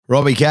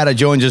Robbie Catter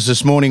joins us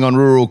this morning on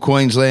Rural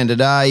Queensland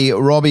Today.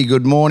 Robbie,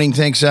 good morning.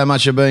 Thanks so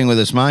much for being with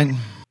us, mate.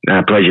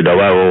 Pleasure,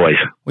 Dobbo, always.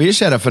 We just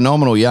had a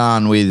phenomenal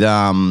yarn with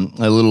a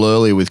little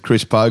earlier with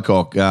Chris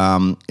Pocock,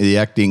 the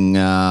acting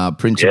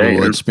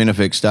principal at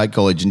Spinifex State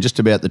College, and just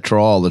about the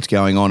trial that's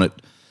going on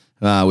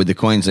with the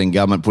Queensland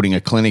government putting a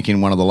clinic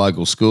in one of the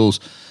local schools.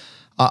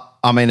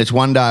 I mean, it's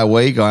 1 day a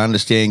week. I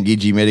understand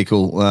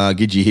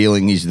Gidgee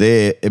Healing is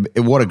there.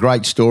 What a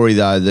great story,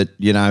 though, that,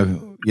 you know,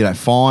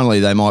 finally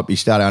they might be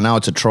starting. I know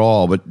it's a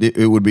trial, but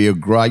it would be a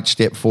great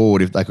step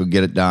forward if they could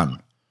get it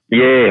done.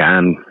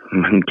 Yeah,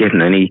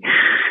 getting any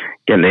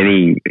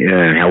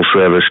health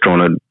service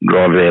trying to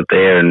drive out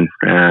there and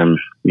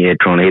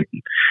trying to hit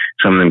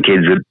some of them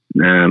kids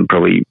that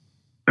probably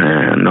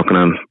not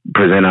going to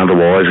present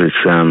otherwise.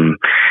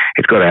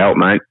 It's got to help,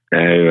 mate.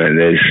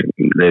 There's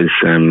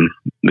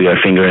we got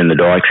a finger in the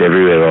dikes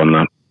everywhere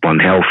on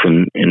health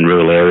in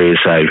rural areas.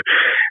 So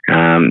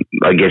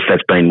I guess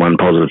that's been one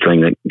positive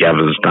thing that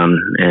government's done.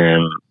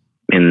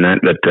 In that,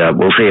 but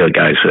we'll see how it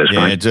goes first,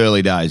 mate. It's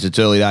early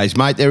days.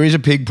 Mate, there is a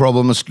pig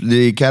problem.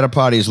 The Catter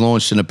Party has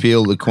launched an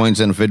appeal to the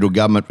Queensland federal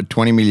government for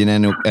 $20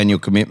 million annual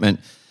commitment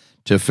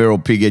to Feral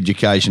Pig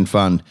Education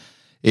Fund.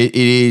 It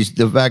is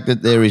the fact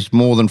that there is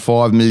more than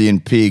 5 million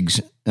pigs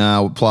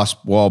plus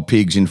wild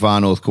pigs in far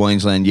north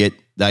Queensland, yet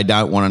they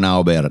don't want to know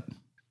about it.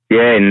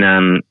 Yeah,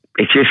 and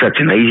it's just such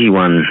an easy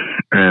one,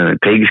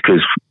 pigs,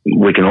 because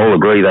we can all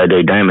agree they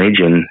do damage,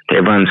 and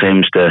everyone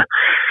seems to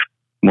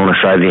want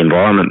to save the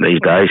environment these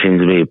days. Seems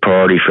to be a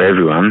priority for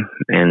everyone,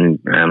 and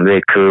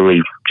they're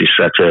clearly just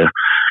such a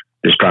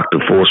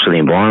destructive force for the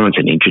environment.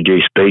 It's an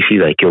introduced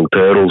species. They kill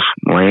turtles,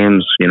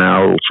 lambs,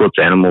 all sorts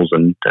of animals,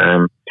 and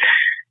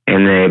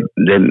they're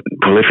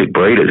prolific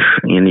breeders.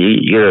 And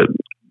you got to,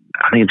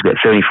 I think it's about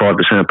 75%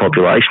 of the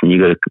population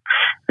you got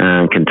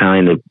to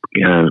contain to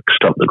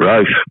stop the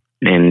growth,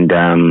 and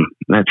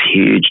that's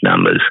huge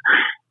numbers.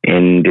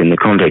 And in the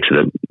context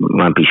of the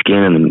lumpy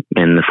skin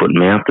and the foot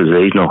and mouth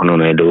disease knocking on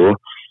our door,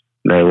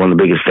 they're one of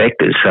the biggest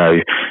vectors.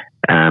 So,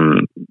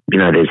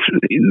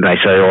 they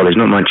say, there's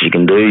not much you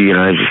can do,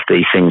 if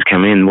these things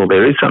come in. Well,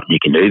 there is something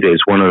you can do.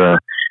 There's one of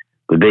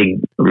the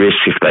big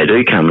risks if they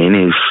do come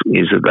in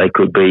is that they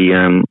could be,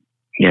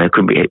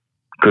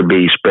 could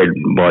be spread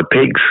by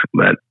pigs.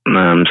 But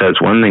so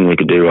it's one thing we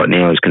could do right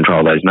now is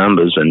control those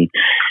numbers, and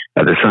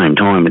at the same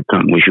time, it's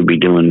something we should be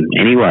doing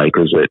anyway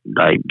because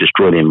they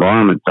destroy the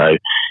environment. So,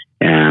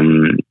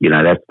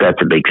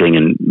 that's a big thing.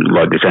 And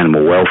like this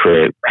Animal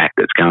Welfare Act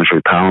that's going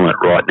through Parliament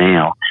right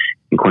now,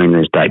 in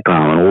Queensland State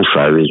Parliament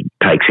also,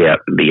 takes out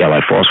the yellow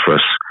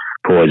phosphorus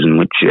poison,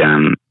 which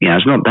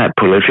it's not that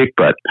prolific,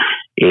 but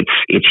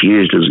it's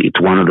used as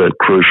it's one of the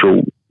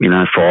crucial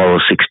 5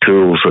 or 6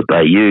 tools that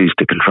they use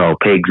to control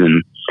pigs,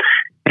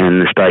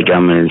 and the state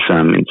government is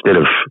instead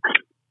of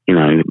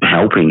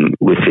helping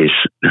with this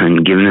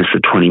and giving us the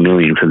 20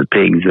 million for the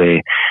pigs,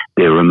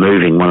 they're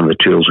removing one of the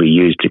tools we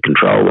use to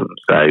control them.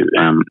 So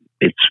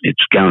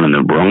it's going in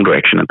the wrong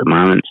direction at the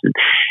moment,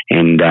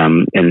 and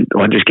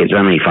I just get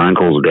so many phone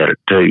calls about it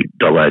too.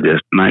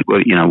 Just mate,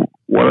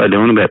 what are they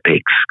doing about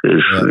pigs?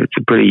 Because it's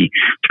a pretty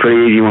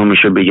easy one we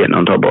should be getting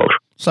on top of.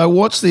 So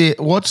what's the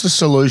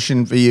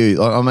solution for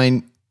you? I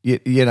mean,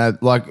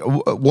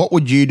 what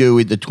would you do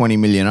with the 20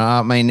 million?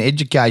 I mean,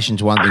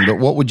 education's one thing, but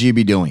what would you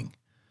be doing?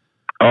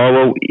 Oh,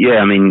 well, yeah,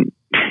 I mean,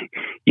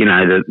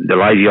 the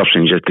lazy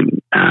option is just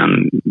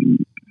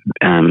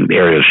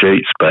aerial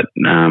shoots, but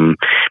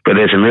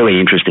there's some really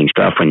interesting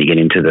stuff when you get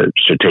into the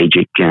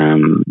strategic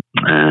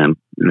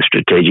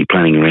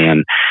planning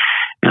around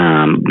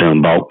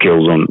doing bulk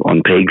kills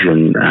on pigs,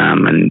 and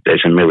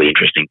there's some really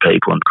interesting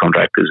people and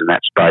contractors in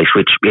that space,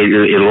 which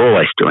it'll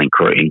always still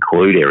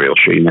include aerial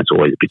shooting. That's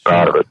always a big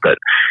part of it, but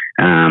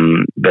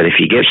if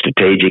you get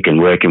strategic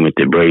and working with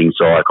the breeding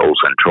cycles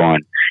and try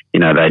and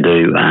they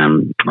do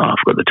I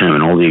forgot the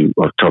terminology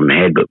off the top of my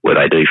head, but where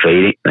they do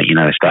feeding,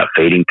 they start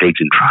feeding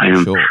pigs and train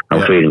them. Sure.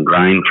 They'll feed them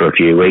grain for a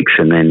few weeks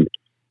and then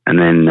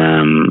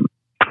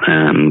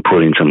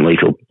put in some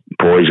lethal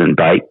poison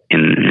bait,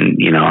 and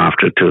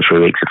after 2 or 3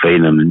 weeks of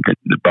feeding them, and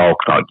the bulk,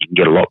 you can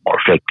get a lot more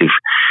effective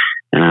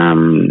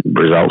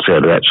results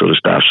out of that sort of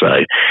stuff. So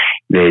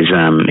there's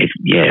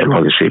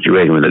like I said, if you're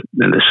working with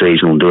the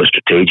seasonal and do it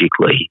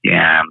strategically,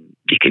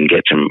 you can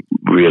get some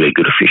really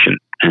good efficient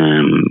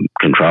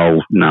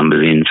control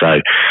numbers in.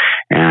 So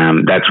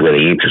that's where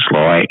the answers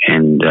lie,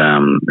 and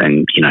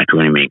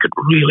 20 million could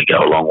really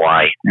go a long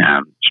way,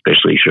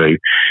 especially through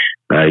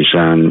those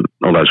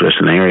all those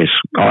western areas.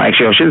 Oh,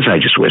 actually, I shouldn't say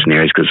just western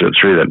areas, because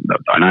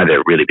I know they're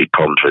a really big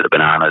problem through the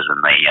bananas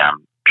and the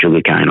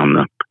sugarcane on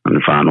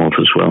the far north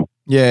as well.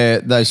 Yeah,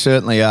 they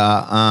certainly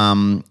are,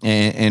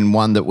 and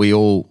one that we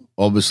all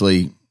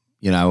obviously,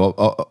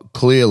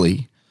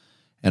 clearly,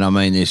 and I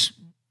mean this,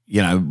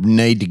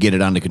 need to get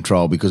it under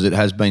control, because it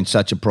has been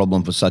such a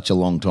problem for such a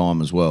long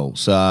time as well.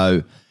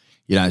 So,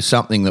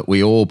 something that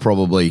we all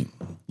probably,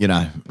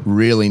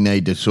 really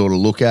need to sort of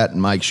look at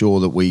and make sure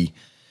that we,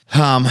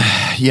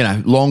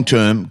 long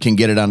term can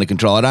get it under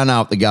control. I don't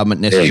know if the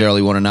government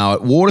necessarily want to know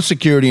it. Water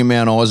security in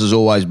Mount Isa has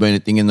always been a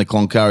thing in the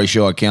Cloncurry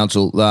Shire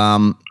Council.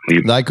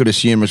 they could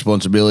assume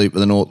responsibility for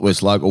the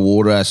Northwest local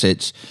water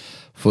assets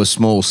for a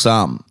small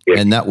sum,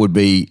 and that would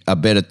be a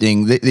better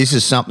thing. This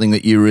is something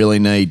that you really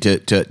need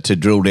to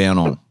drill down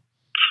on.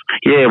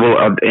 Yeah, well,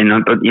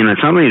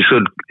 something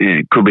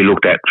that could be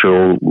looked at through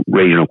all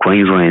regional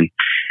Queensland.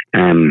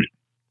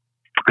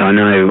 I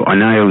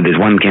know there's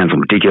one council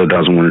in particular that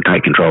doesn't want to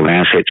take control of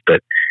assets, but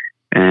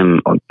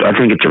I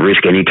think it's a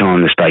risk any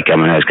time the state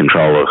government has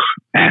control of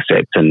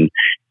assets. And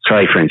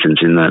say, for instance,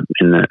 in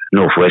the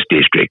Northwest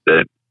District,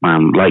 the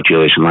Lake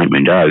Julius and Lake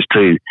Mindo's,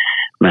 two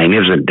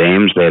magnificent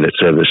dams there that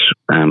service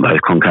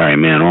both Cloncurry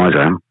and Mount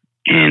Isa,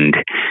 and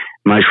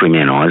mostly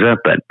Mount Isa,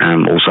 but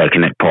also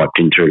connect piped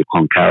in through to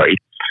Cloncurry.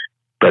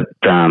 But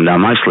they're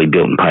mostly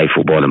built and paid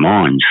for by the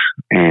mines,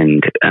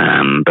 and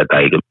but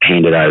they get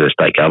handed over to the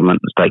state government.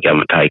 The state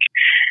government take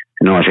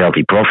a nice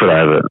healthy profit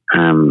over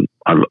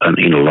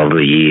in a lot of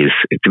the years.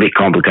 It's a bit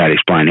complicated to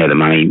explain how the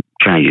money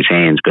changes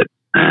hands, but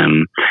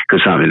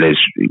because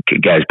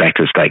it goes back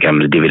to the state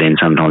government, the dividend.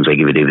 Sometimes they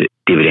give a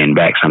dividend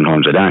back,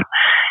 sometimes they don't.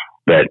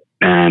 But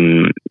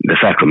the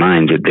fact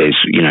remains that there's,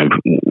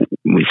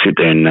 we sit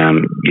there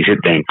and you sit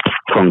there in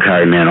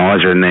Cloncurry, Mount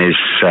Isa, and there's,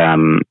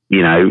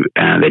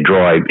 they're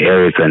dry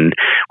areas, and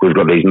we've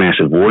got these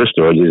massive water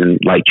storages, and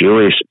Lake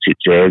Julius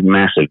sits there,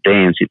 massive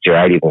dam, sits there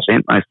 80%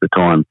 most of the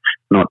time,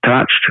 not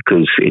touched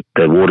because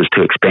the water's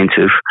too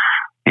expensive,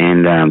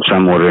 and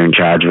some water in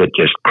charge of it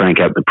just crank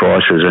up the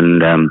prices,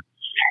 and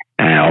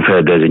I've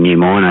heard there's a new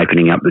mine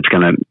opening up that's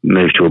going to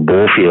move to a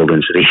bore field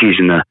instead of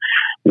using the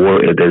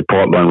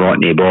pipeline right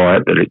nearby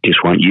it that it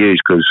just won't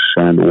use because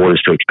the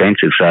water's too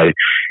expensive. So,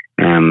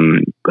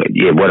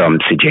 what I'm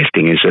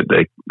suggesting is that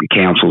the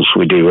councils,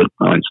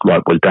 it's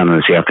like was done in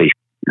the southeast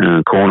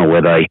corner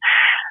where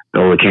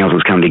all the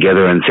councils come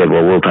together and said,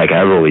 well, we'll take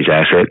over all these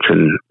assets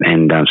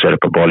and set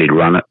up a body to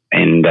run it,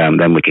 and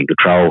then we can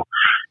control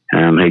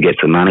who gets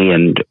the money,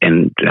 and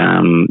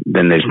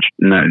then there's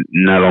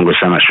no longer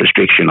so much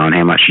restriction on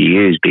how much you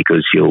use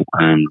because you're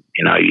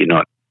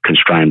not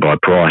constrained by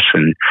price,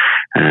 and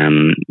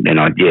so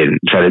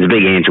there's a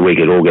big answer. We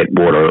could all get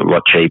water a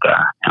lot cheaper,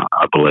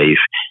 I believe,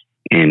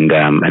 and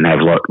have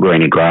a lot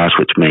greener grass,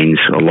 which means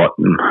a lot,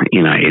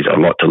 is a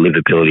lot to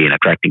livability and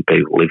attracting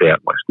people to live out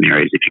in western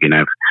areas if you can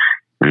have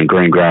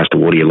green grass to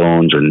water your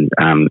lawns, and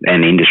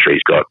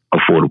industry's got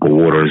affordable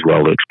water as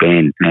well to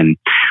expand. And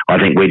I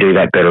think we do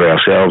that better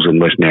ourselves in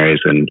western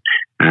areas than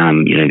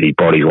the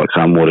bodies like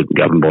Sunwater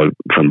governed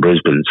from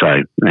Brisbane.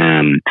 So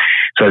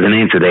there's an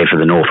answer there for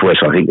the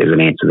Northwest. I think there's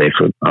an answer there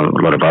for a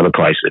lot of other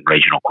places in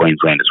regional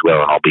Queensland as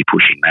well, and I'll be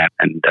pushing that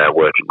and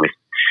working with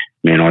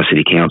Mount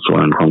Isa City Council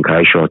and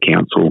Cloncurry Shire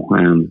Council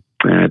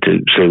to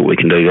see what we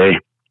can do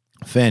there.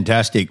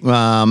 Fantastic.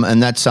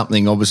 And that's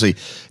something, obviously.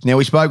 Now,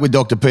 we spoke with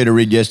Dr. Peter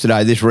Ridd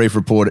yesterday. This Reef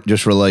report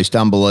just released,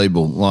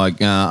 unbelievable.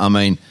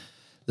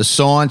 The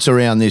science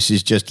around this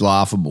is just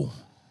laughable.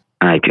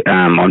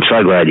 I'm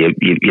so glad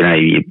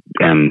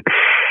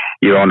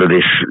you're onto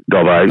this,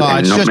 Dobbo. Oh,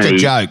 it's just a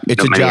joke.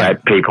 It's a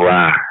joke. People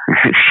are.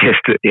 It's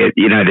just,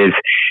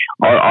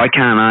 I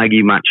can't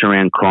argue much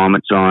around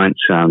climate science.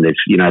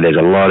 There's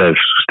a lot of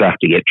stuff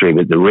to get through,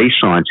 but the reef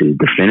science is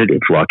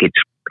definitive.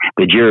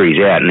 The jury's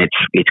out, and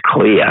it's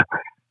clear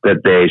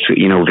that there's,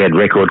 we've had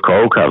record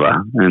coal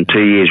cover 2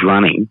 years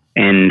running,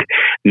 and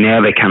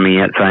now they're coming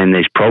out saying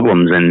there's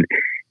problems, and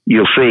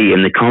you'll see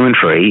in the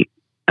commentary,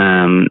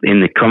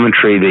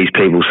 these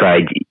people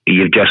say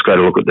you've just got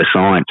to look at the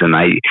science, and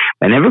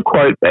they never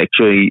quote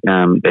actually.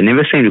 They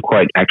never seem to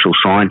quote actual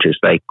scientists.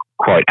 They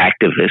quote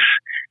activists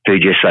who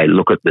just say,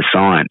 "Look at the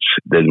science.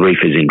 The reef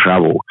is in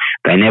trouble."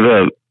 They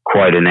never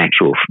quote an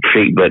actual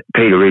fig. But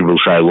Peter Reid will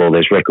say, "Well,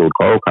 there's record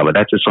coal cover.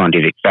 That's a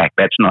scientific fact.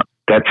 That's not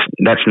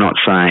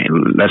saying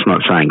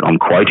I'm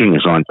quoting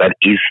the science. That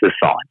is the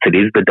science. It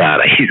is the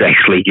data he's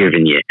actually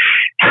given you."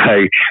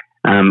 So.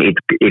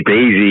 It's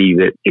easy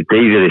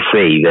to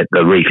see that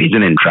the reef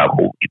isn't in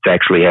trouble. It's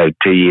actually had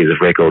 2 years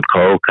of record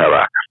coral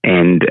cover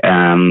and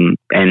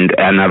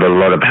another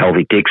lot of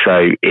healthy ticks.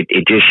 So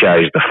it just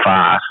shows the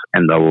farce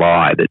and the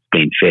lie that's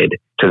been fed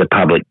to the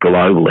public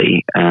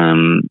globally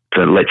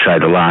for, let's say,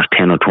 the last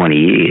 10 or 20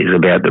 years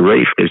about the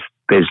reef.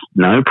 There's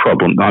no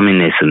problem. I mean,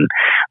 I'm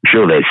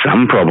sure there's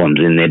some problems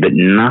in there, but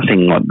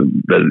nothing like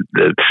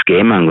the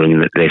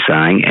scaremongering that they're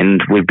saying. And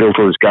we've built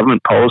all this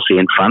government policy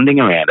and funding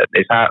around it.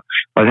 There's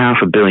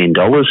 $500 million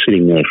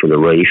sitting there for the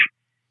reef,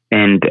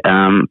 and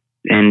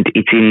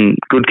it's in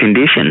good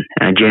condition.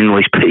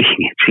 Generally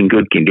speaking, it's in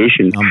good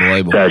condition.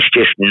 Unbelievable. So it's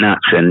just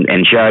nuts,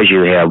 and shows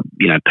you how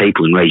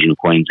people in regional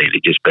Queensland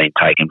have just been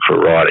taken for a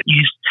ride and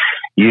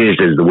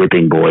used as the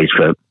whipping boys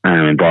for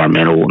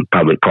environmental and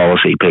public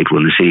policy people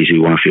in the cities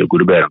who want to feel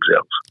good about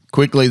themselves.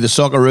 Quickly, the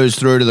Socceroos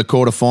through to the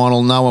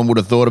quarterfinal. No one would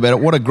have thought about it.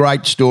 What a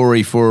great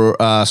story for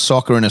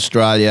soccer in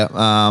Australia.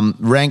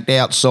 Ranked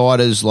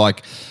outsiders,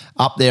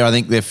 up there, I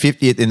think they're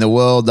 50th in the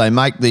world. They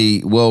make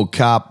the World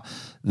Cup.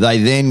 They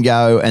then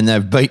go and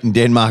they've beaten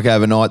Denmark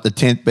overnight, the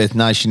 10th best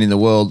nation in the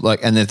world,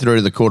 and they're through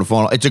to the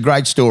quarterfinal. It's a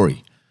great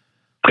story.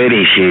 It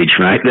is huge,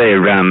 mate.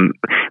 They're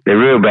they're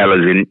real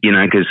battlers,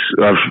 because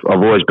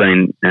I've always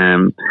been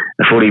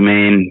a footy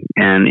man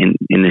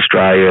in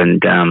Australia,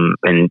 and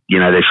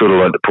they're sort of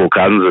like the Paul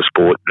Cousins of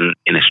sport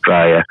in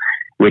Australia,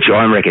 which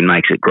I reckon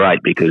makes it great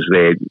because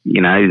they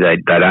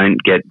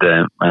don't get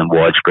the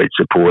widespread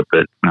support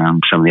that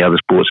some of the other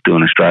sports do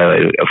in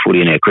Australia,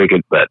 footy and our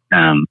cricket, but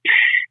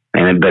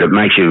it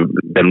makes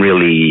them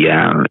really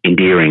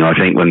endearing, I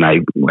think, when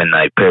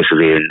they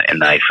persevere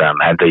and they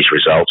have these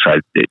results. So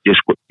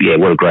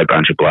what a great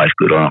bunch of blokes.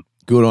 Good on them.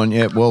 Good on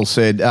you. Well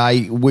said.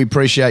 Hey, we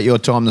appreciate your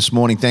time this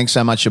morning. Thanks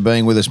so much for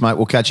being with us, mate.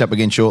 We'll catch up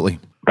again shortly.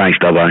 Thanks,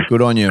 Dobbo.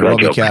 Good on you,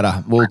 Robbie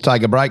Carter. We'll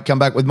take a break, come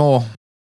back with more.